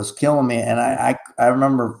elbow was killing me, and I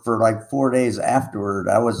remember for like 4 days afterward,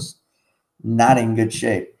 I was not in good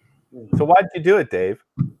shape. So why did you do it, Dave?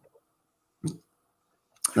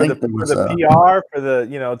 For the PR, for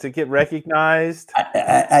the to get recognized.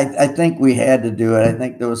 I think we had to do it. I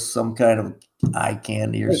think there was some kind of eye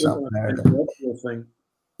candy or something there.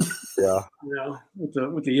 Yeah.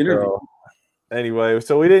 With the interview. So, anyway,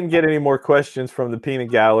 so we didn't get any more questions from the peanut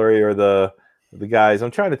gallery or the guys. I'm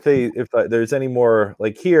trying to think if there's any more.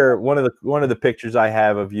 Like here, one of the pictures I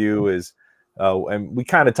have of you is. And we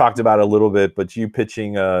kind of talked about it a little bit, but you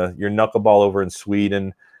pitching your knuckleball over in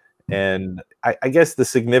Sweden. And I guess the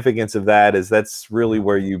significance of that is that's really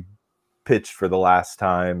where you pitched for the last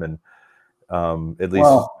time. And at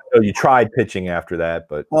least you tried pitching after that.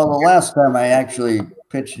 But the last time I actually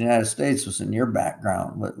pitched in the United States was in your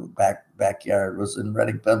backyard, was in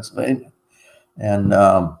Reading, Pennsylvania. And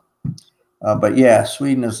but yeah,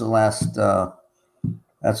 Sweden is the last.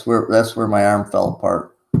 That's where my arm fell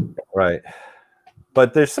apart. Right.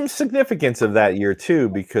 But there's some significance of that year too,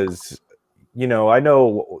 because, I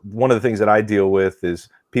know one of the things that I deal with is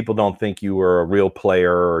people don't think you were a real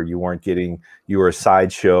player or you were a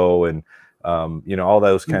sideshow and, all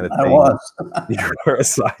those kind of things. I was. You were a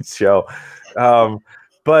sideshow.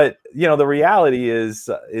 But, the reality is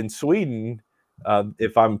in Sweden,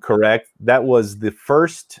 if I'm correct, that was the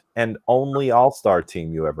first and only all-star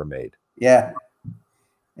team you ever made. Yeah.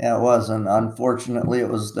 Yeah, it was. And unfortunately, it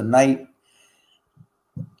was the night.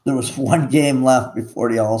 There was one game left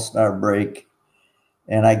before the All-Star break.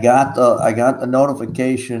 And I got the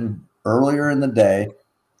notification earlier in the day.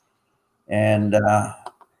 And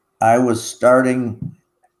I was starting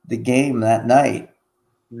the game that night.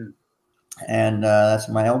 And that's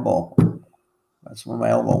my elbow. That's when my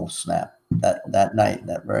elbow snapped that night,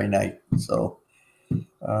 that very night. So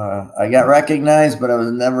I got recognized, but I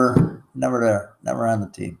was never there, never on the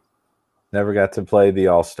team. Never got to play the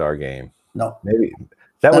All-Star game. No. Maybe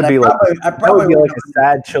that would be like a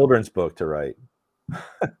sad children's book to write.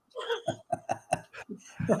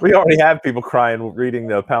 We already have people crying reading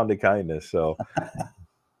the Pound of Kindness. So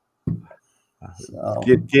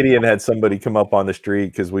Gideon had somebody come up on the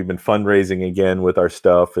street because we've been fundraising again with our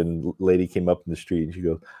stuff, and lady came up in the street and she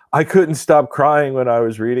goes, "I couldn't stop crying when I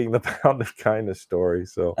was reading the Pound of Kindness story."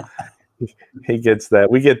 So he gets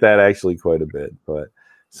that. We get that actually quite a bit, but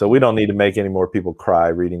so we don't need to make any more people cry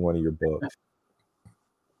reading one of your books.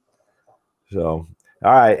 So,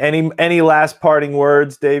 all right. Any last parting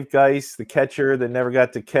words, Dave Geis, the catcher that never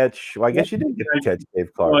got to catch? Well, I guess you didn't get to catch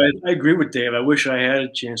Dave Clark. Well, I agree with Dave. I wish I had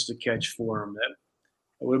a chance to catch for him. That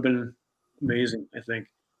would have been amazing, I think.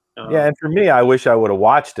 Yeah, and for me, I wish I would have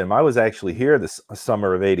watched him. I was actually here this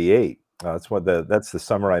summer of '88. That's the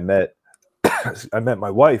summer I met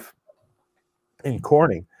my wife in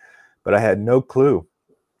Corning, but I had no clue.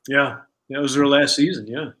 Yeah, that was their last season.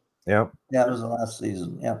 Yeah. Yeah. Yeah, it was the last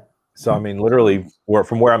season. Yeah. So I mean, literally,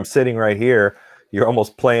 from where I'm sitting right here, you're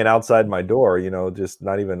almost playing outside my door. Just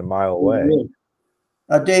not even a mile away.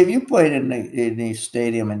 Dave, you played in the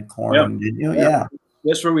stadium in Corning, didn't you? Yeah.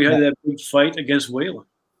 That's where we had that big fight against Wayland.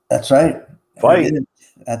 That's right. Fight.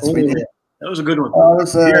 That's what we did. That was a good one. Oh, it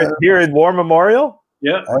was, Here in War Memorial?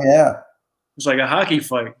 Yeah. oh, yeah. It was like a hockey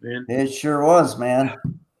fight, man. It sure was, man.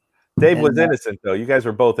 Dave was innocent, though. You guys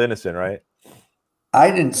were both innocent, right? I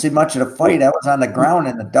didn't see much of the fight. I was on the ground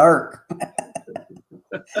in the dark.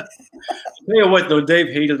 Tell you what, though, Dave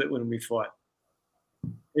hated it when we fought.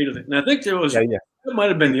 Hated it. And I think it might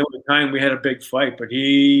have been the only time we had a big fight, but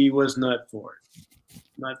he was not for it.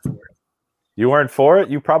 Not for it. You weren't for it?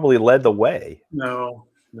 You probably led the way. No.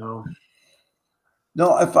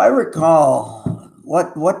 No, if I recall,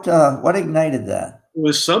 what ignited that? It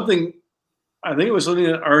was something, I think it was something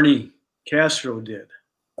that Arnie Castro did.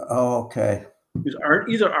 Oh, okay. It was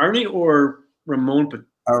either Arnie or Ramon.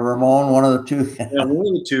 Ramon, one of the two. Yeah, one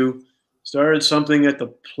of the two started something at the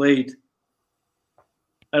plate.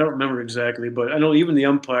 I don't remember exactly, but I know even the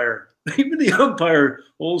umpire,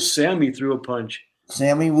 old Sammy threw a punch.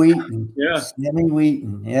 Sammy Wheaton. Yeah. Sammy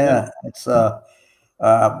Wheaton. Yeah. It's do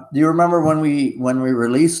you remember when we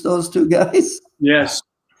released those two guys? Yes.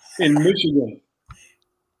 In Michigan.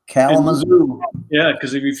 Kalamazoo. Yeah,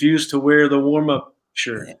 because they refused to wear the warm-up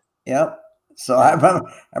shirt. Yep. So I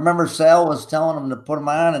remember Sal was telling them to put them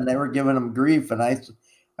on, and they were giving them grief, and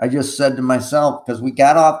I just said to myself, because we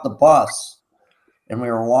got off the bus and we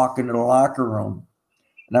were walking to the locker room,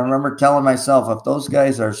 and I remember telling myself, if those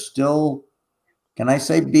guys are still, can I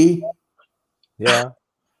say B? Yeah.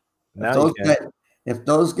 If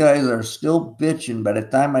those guys are still bitching by the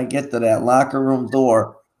time I get to that locker room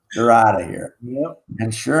door, they're out of here. Yep.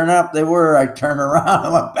 And sure enough, they were. I turned around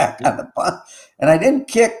and went back on the bus, and I didn't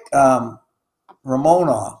kick Ramon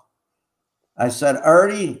off. I said,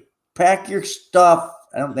 Artie, pack your stuff.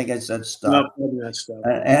 I don't think I said stuff. No, that stuff.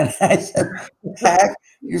 And I said, pack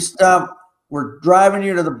your stuff. We're driving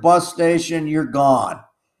you to the bus station. You're gone.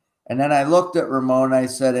 And then I looked at Ramon. I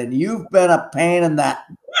said, and you've been a pain in that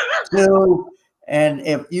too. And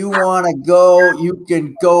if you want to go, you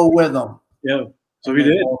can go with them. Yeah. So we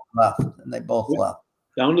did. They both left.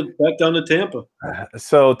 Back down to Tampa.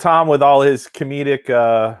 So Tom, with all his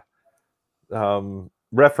comedic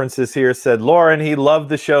references here, said, Lauren, he loved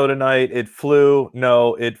the show tonight. It flew.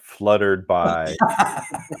 No, it fluttered by.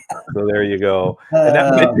 So there you go. And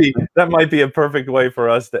that might be a perfect way for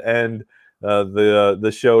us to end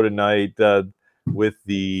the show tonight with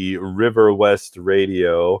the River West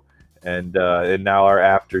Radio. And now our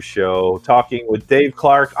after show, talking with Dave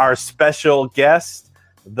Clark, our special guest,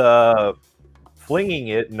 the flinging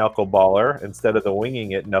it knuckleballer instead of the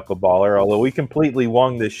winging it knuckleballer, although we completely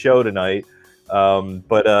won this show tonight.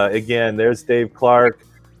 But again, there's Dave Clark,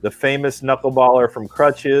 the famous knuckleballer from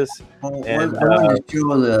Crutches. And I want to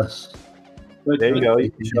show this. There you go. You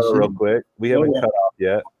can show it real quick. We haven't cut off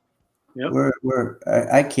yet. Yep.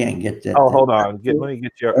 I can't get that. Oh, hold on. Let me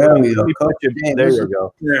get you. There we go. There you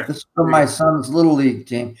go. This is from my son's little league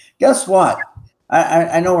team. Guess what?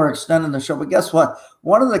 I know we're extending the show, but guess what?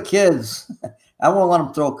 One of the kids, I won't let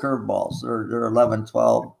them throw curveballs. They're 11,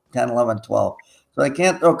 12, 10, 11, 12. So they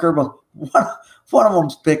can't throw curveballs. One of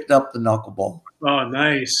them's picked up the knuckleball. Oh,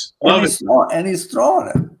 nice. And he's throwing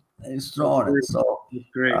it. So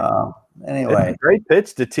great. Anyway, it's a great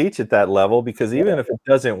pitch to teach at that level, because even if it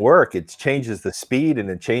doesn't work, it changes the speed and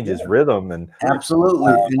it changes rhythm. And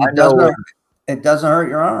absolutely, and it doesn't hurt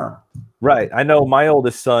your arm. Right. I know my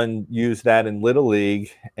oldest son used that in Little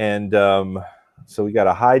League, and so we got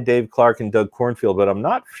a hi Dave Clark and Doug Cornfield, but I'm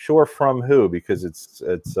not sure from who, because it's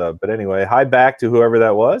but anyway, hi back to whoever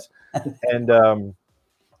that was. And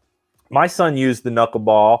my son used the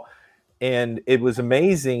knuckleball, and it was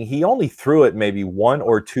amazing. He only threw it maybe 1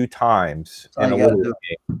 or 2 times in a Little League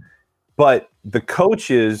game. But the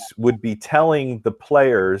coaches would be telling the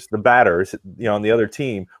players, the batters, on the other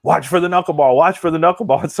team, watch for the knuckleball, watch for the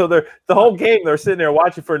knuckleball. And so the whole game they're sitting there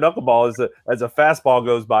watching for a knuckleball as a fastball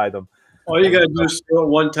goes by them. All you got to do is throw it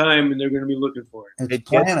one time, and they're going to be looking for it. It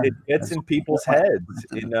gets in people's heads,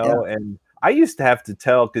 and I used to have to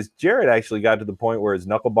tell, because Jared actually got to the point where his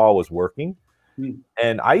knuckleball was working.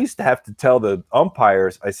 And I used to have to tell the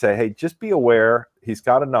umpires, I say, hey, just be aware he's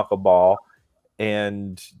got a knuckleball,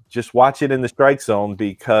 and just watch it in the strike zone,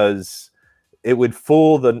 because it would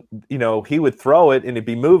fool he would throw it and it'd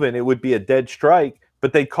be moving. It would be a dead strike,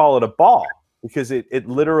 but they'd call it a ball, because it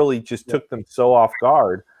literally just took them so off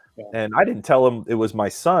guard. And I didn't tell him it was my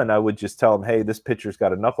son. I would just tell him, hey, this pitcher's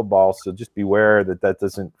got a knuckleball, so just beware that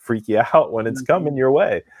doesn't freak you out when it's coming your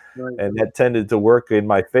way. Right. And that tended to work in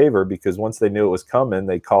my favor, because once they knew it was coming,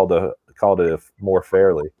 they called it more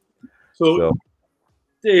fairly. So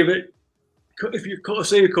David, if you're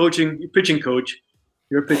pitching coach,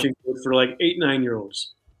 You're a pitching coach for like 8,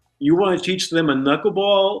 9-year-olds. You want to teach them a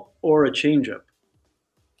knuckleball or a changeup?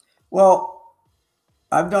 Well,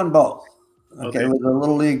 I've done both. Okay. With the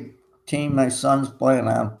little league team my son's playing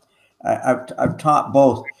on, I've taught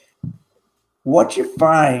both. What you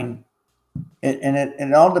find, and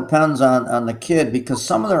it all depends on the kid, because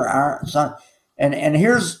some of there are some, and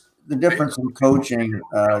here's the difference in coaching.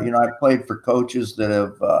 I've played for coaches that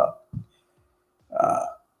have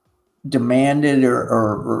demanded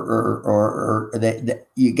or they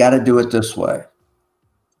you got to do it this way.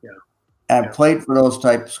 Yeah. I've played for those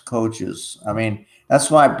types of coaches. I mean, that's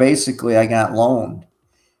why basically I got loaned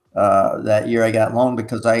that year. I got loaned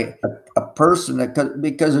because a person that,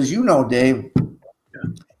 because as you know, Dave, a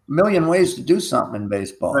million ways to do something in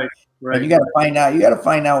baseball. Right. And you got to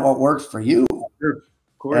find out what works for you. Sure. Of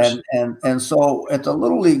course. And so at the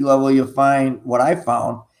little league level, you find what I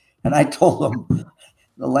found, and I told them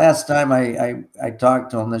the last time I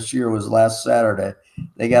talked to them this year was last Saturday.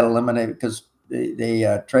 They got eliminated because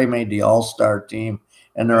Trey made the All-Star team,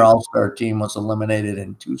 and their All-Star team was eliminated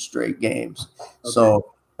in 2 straight games. Okay.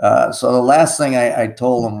 So the last thing I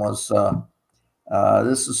told them was,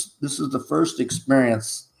 this is the first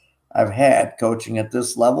experience I've had coaching at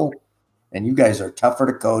this level, and you guys are tougher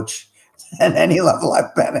to coach than any level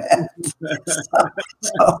I've been at.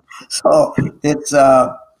 so it's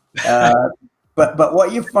but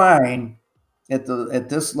what you find at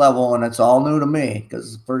this level, and it's all new to me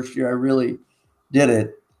because the first year I really did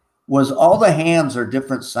it, was all the hands are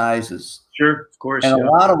different sizes. Sure, of course. And a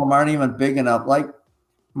lot of them aren't even big enough. Like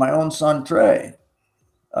my own son Trey,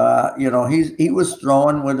 he was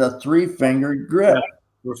throwing with a 3-fingered grip. Yeah,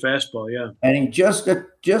 for fastball, yeah. And he just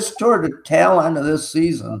toward the tail end of this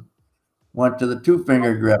season went to the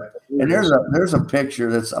 2-finger grip. And there's a picture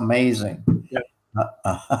that's amazing. Yeah.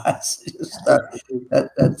 It's just,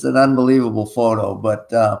 that's an unbelievable photo.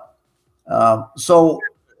 But so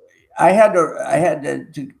I had to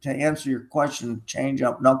answer your question, change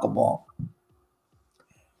up knuckleball.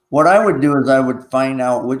 What I would do is I would find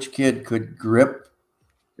out which kid could grip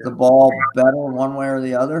the ball better one way or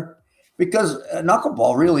the other, because a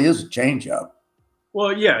knuckleball really is a changeup.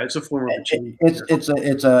 Well, yeah, it's a form of a change.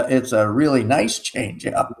 It's a really nice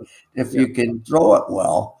changeup if you can throw it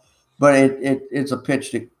well. But it's a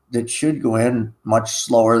pitch that should go in much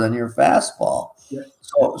slower than your fastball. Yeah.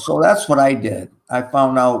 So that's what I did. I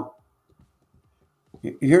found out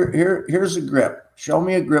here's a grip. Show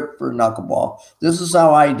me a grip for a knuckleball. This is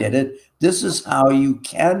how I did it. This is how you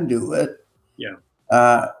can do it. Yeah.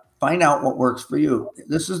 Find out what works for you.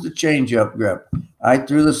 This is the changeup grip. I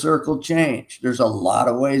threw the circle change. There's a lot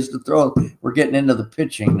of ways to throw. We're getting into the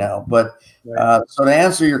pitching now, but so to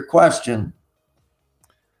answer your question,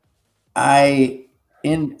 I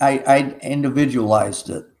individualized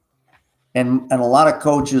it, and a lot of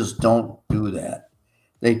coaches don't do that.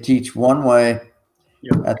 They teach one way.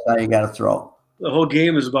 Yep. That's how you got to throw. The whole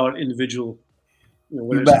game is about individual.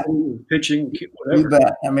 You bet. Pitching, whatever. You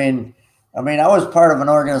bet. I mean, I was part of an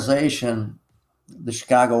organization, the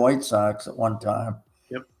Chicago White Sox, at one time.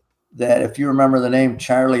 Yep. That, if you remember the name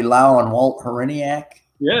Charlie Lau and Walt Heriniak.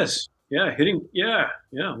 Yes. Yeah. Hitting. Yeah.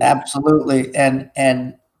 Yeah. Absolutely.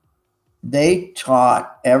 And they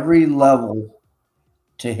taught every level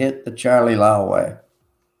to hit the Charlie Lau way.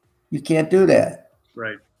 You can't do that.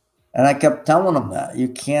 Right. And I kept telling them that. You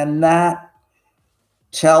cannot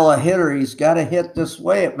tell a hitter he's got to hit this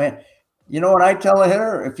way. Man, you know what I tell a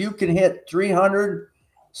hitter? If you can hit 300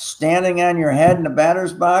 standing on your head in the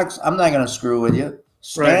batter's box, I'm not going to screw with you.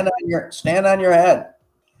 Stand on your head.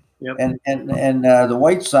 Yep. And the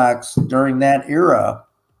White Sox during that era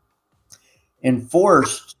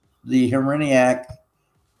enforced the Heriniak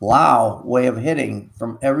Lau way of hitting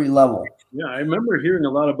from every level. Yeah, I remember hearing a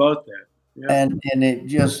lot about that. Yeah. And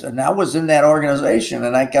I was in that organization,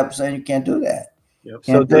 and I kept saying you can't do that. Yep.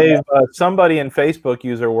 So Dave, somebody in Facebook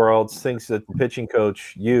user world thinks that the pitching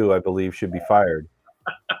coach, I believe, should be fired.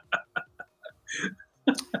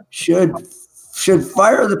 Should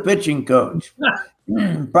fire the pitching coach.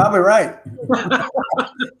 Probably right.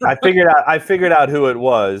 I figured out who it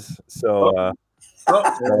was. So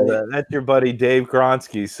that's your buddy Dave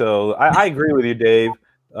Gronsky. So I agree with you, Dave.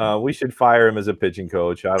 We should fire him as a pitching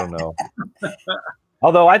coach. I don't know.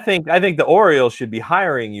 Although I think the Orioles should be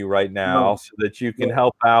hiring you right now so that you can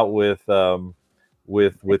help out with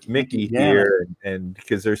Mickey here, and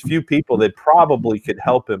because there's few people that probably could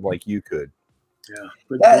help him like you could. Yeah,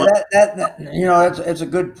 it's a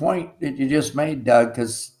good point that you just made, Doug.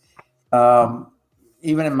 Because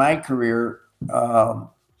even in my career,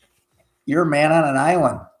 you're a man on an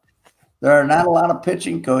island. There are not a lot of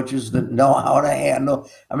pitching coaches that know how to handle.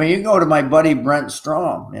 I mean, you go to my buddy Brent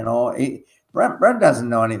Strom. You know, Brent doesn't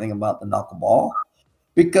know anything about the knuckleball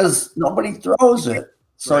because nobody throws it.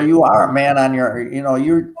 So Right. you are a man on your. You know,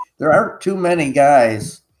 there aren't too many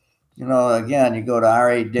guys. You know, again, you go to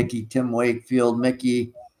R.A. Dickey, Tim Wakefield,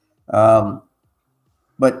 Mickey, but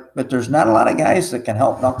there's not a lot of guys that can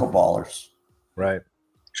help knuckleballers. Right.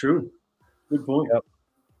 True. Good point. Yep.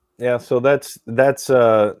 Yeah, so that's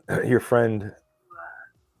your friend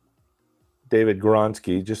David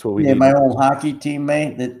Gronsky, just what we need. My old hockey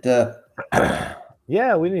teammate that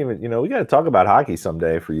yeah, we didn't even, we got to talk about hockey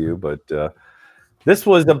someday for you, but this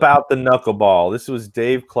was about the knuckleball. This was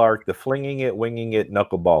Dave Clark, the flinging it, winging it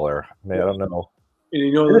knuckleballer. Man, I don't know.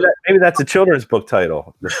 And maybe that's a children's book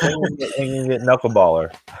title. The flinging it, winging it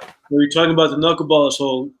knuckleballer. We were talking about the knuckleball this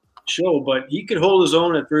whole show, but he could hold his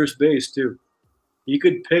own at first base too. He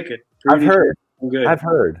could pick it. I've heard. Good. I've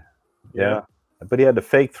heard. Yeah. But he had to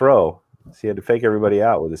fake throw. So he had to fake everybody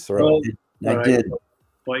out with his throw. Well, I did.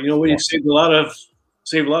 But we saved a lot of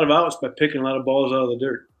outs by picking a lot of balls out of the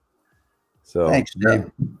dirt. So thanks,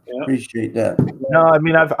 Dave. Yeah. Appreciate that. No, I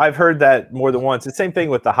mean I've heard that more than once. The same thing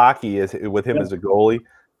with the hockey with him as a goalie.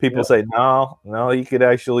 People say no, he could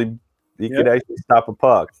actually stop a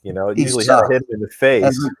puck. It usually had to hit him in the face.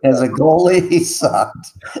 As a goalie, he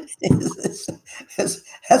sucked.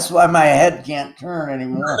 That's why my head can't turn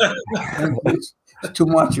anymore. It's too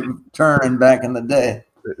much turning back in the day.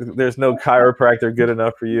 There's no chiropractor good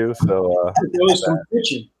enough for you, so there was some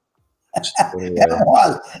pitching. That's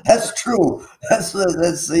true. That's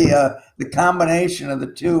the combination of the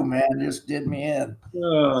two, man, just did me in.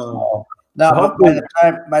 Oh. Now,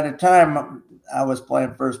 by the time I was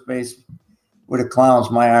playing first base with the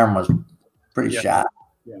Clowns, my arm was pretty shot.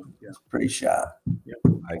 Yeah. Pretty shot. Yeah.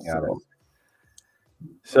 I got it.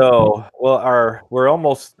 So, well, we're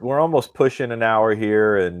almost pushing an hour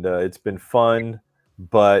here, and it's been fun,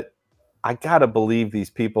 but I gotta believe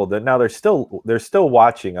these people that now they're still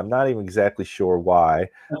watching. I'm not even exactly sure why.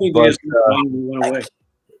 I think went away.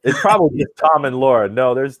 It's probably just Tom and Laura.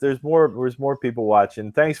 No, there's more people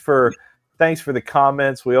watching. Thanks for the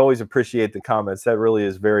comments. We always appreciate the comments. That really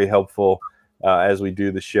is very helpful as we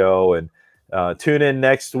do the show. And tune in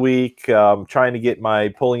next week. Trying to get my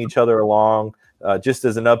Pulling Each Other Along. Just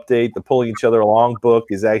as an update, the Pulling Each Other Along book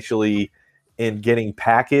is actually getting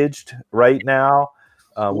packaged right now.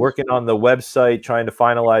 Working on the website, trying to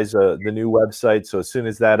finalize the new website. So as soon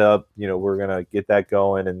as that up, we're gonna get that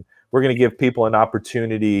going, and we're gonna give people an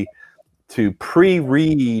opportunity to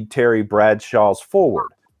pre-read Terry Bradshaw's foreword.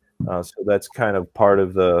 So that's kind of part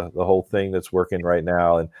of the whole thing that's working right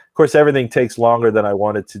now. And of course, everything takes longer than I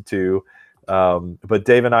wanted to do. But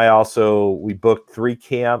Dave and I we booked 3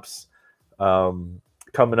 camps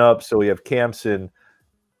coming up. So we have camps in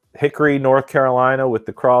Hickory, North Carolina with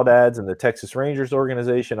the Crawdads and the Texas Rangers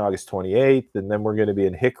organization, August 28th. And then we're going to be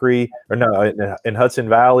in in Hudson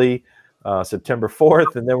Valley, September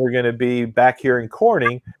 4th. And then we're going to be back here in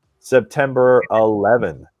Corning, September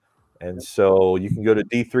 11th. And so you can go to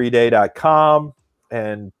d3day.com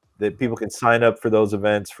and that people can sign up for those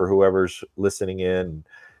events for whoever's listening in.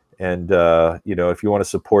 And, if you want to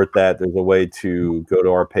support that, there's a way to go to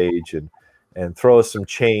our page and throw us some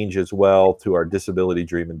change as well to our Disability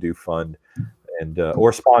Dream and Do Fund, and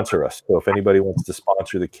or sponsor us. So if anybody wants to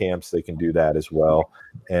sponsor the camps, they can do that as well.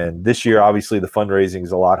 And this year, obviously, the fundraising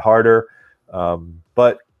is a lot harder,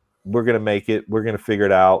 but we're going to make it. We're going to figure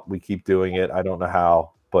it out. We keep doing it. I don't know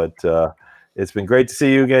how, but it's been great to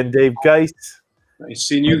see you again, Dave Geist. Nice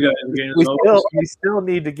seeing you guys again. We still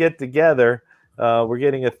need to get together. We're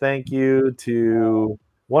getting a thank you to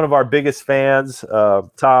one of our biggest fans,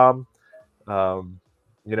 Tom.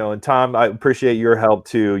 And Tom, I appreciate your help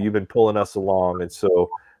too. You've been pulling us along, and so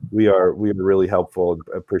we're really helpful and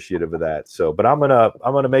appreciative of that. So, but I'm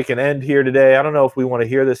gonna make an end here today. I don't know if we want to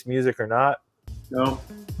hear this music or not. No.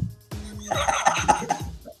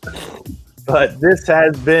 But this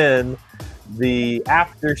has been the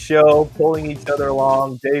after show, Pulling Each Other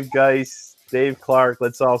Along. Dave Geist, Dave Clark.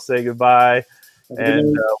 Let's all say goodbye,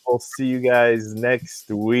 and we'll see you guys next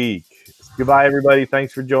week. Goodbye, everybody.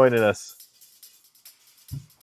 Thanks for joining us.